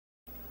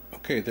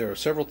Okay, there are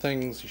several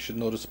things you should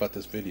notice about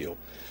this video.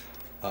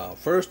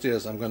 First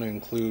is I'm going to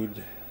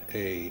include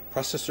a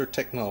processor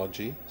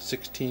technology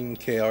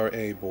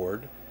 16KRA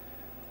board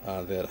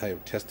that I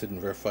have tested and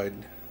verified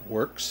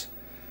works.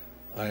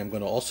 I am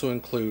going to also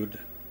include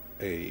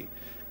a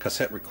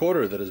cassette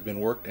recorder that has been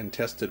worked and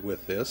tested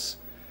with this,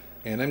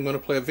 and I'm going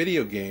to play a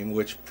video game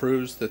which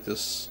proves that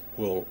this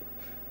will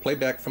play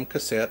back from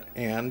cassette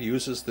and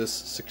uses this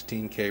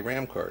 16K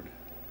RAM card.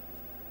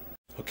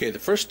 Okay, the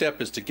first step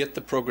is to get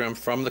the program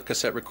from the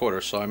cassette recorder,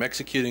 so I'm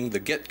executing the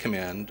get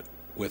command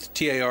with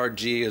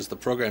TARG as the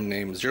program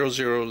name,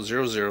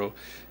 0000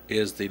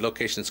 is the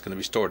location it's going to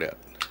be stored at.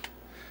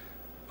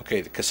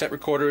 Okay, the cassette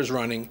recorder is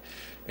running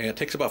and it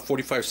takes about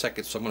 45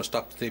 seconds, so I'm going to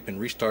stop the tape and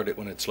restart it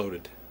when it's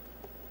loaded.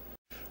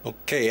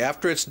 Okay,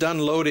 after it's done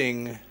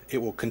loading, it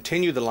will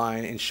continue the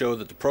line and show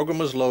that the program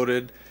was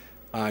loaded,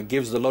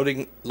 gives the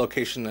loading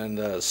location and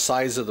the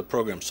size of the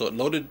program, so it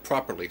loaded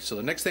properly. So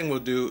the next thing we'll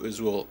do is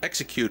we'll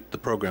execute the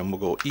program. We'll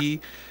go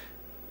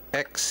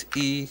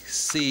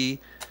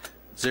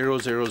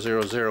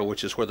EXEC0000,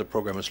 which is where the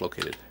program is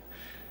located,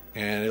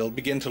 and it'll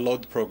begin to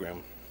load the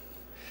program,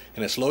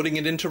 and it's loading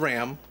it into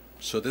RAM,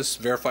 so this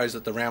verifies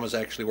that the RAM is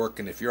actually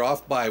working. If you're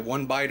off by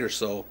 1 byte or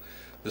so,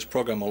 this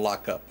program will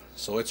lock up.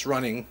 So it's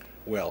running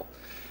well.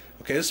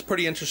 Okay, this is a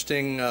pretty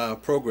interesting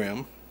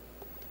program.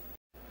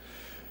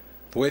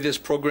 The way this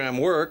program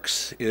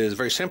works is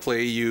very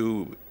simply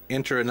you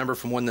enter a number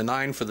from 1 to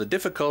 9 for the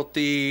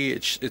difficulty.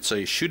 It's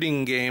a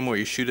shooting game where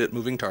you shoot at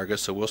moving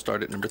targets, so we'll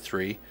start at number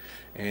 3,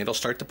 and it'll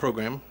start the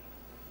program.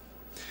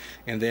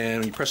 And then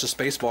when you press the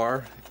space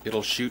bar,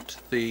 it'll shoot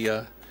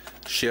the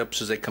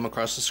ships as they come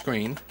across the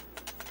screen.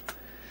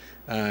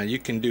 You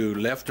can do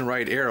left and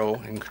right arrow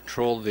and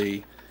control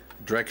the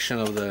direction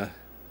of the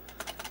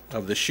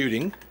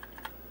shooting.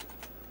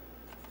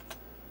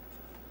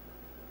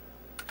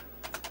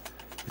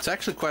 It's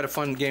actually quite a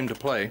fun game to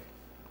play,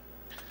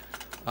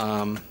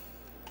 and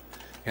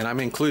I'm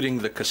including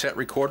the cassette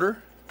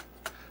recorder,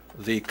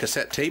 the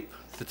cassette tape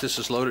that this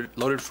is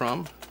loaded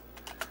from,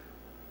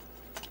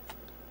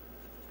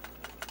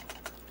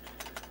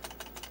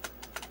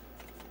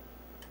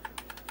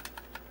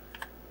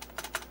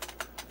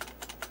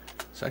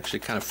 it's actually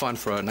kind of fun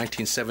for a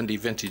 1970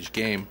 vintage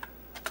game.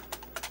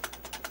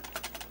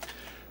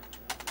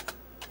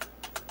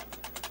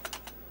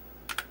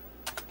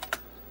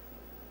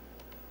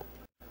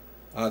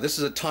 This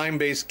is a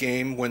time-based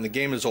game. When the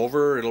game is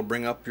over, it'll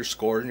bring up your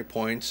score and your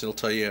points. It'll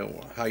tell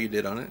you how you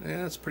did on it.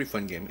 Yeah, it's a pretty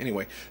fun game.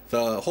 Anyway,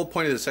 the whole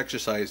point of this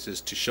exercise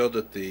is to show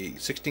that the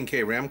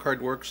 16K RAM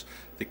card works,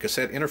 the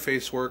cassette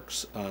interface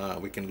works,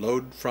 we can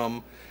load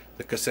from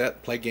the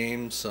cassette, play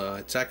games.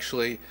 It's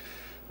actually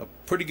a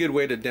pretty good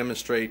way to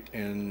demonstrate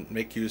and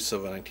make use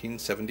of a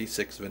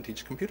 1976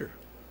 vintage computer.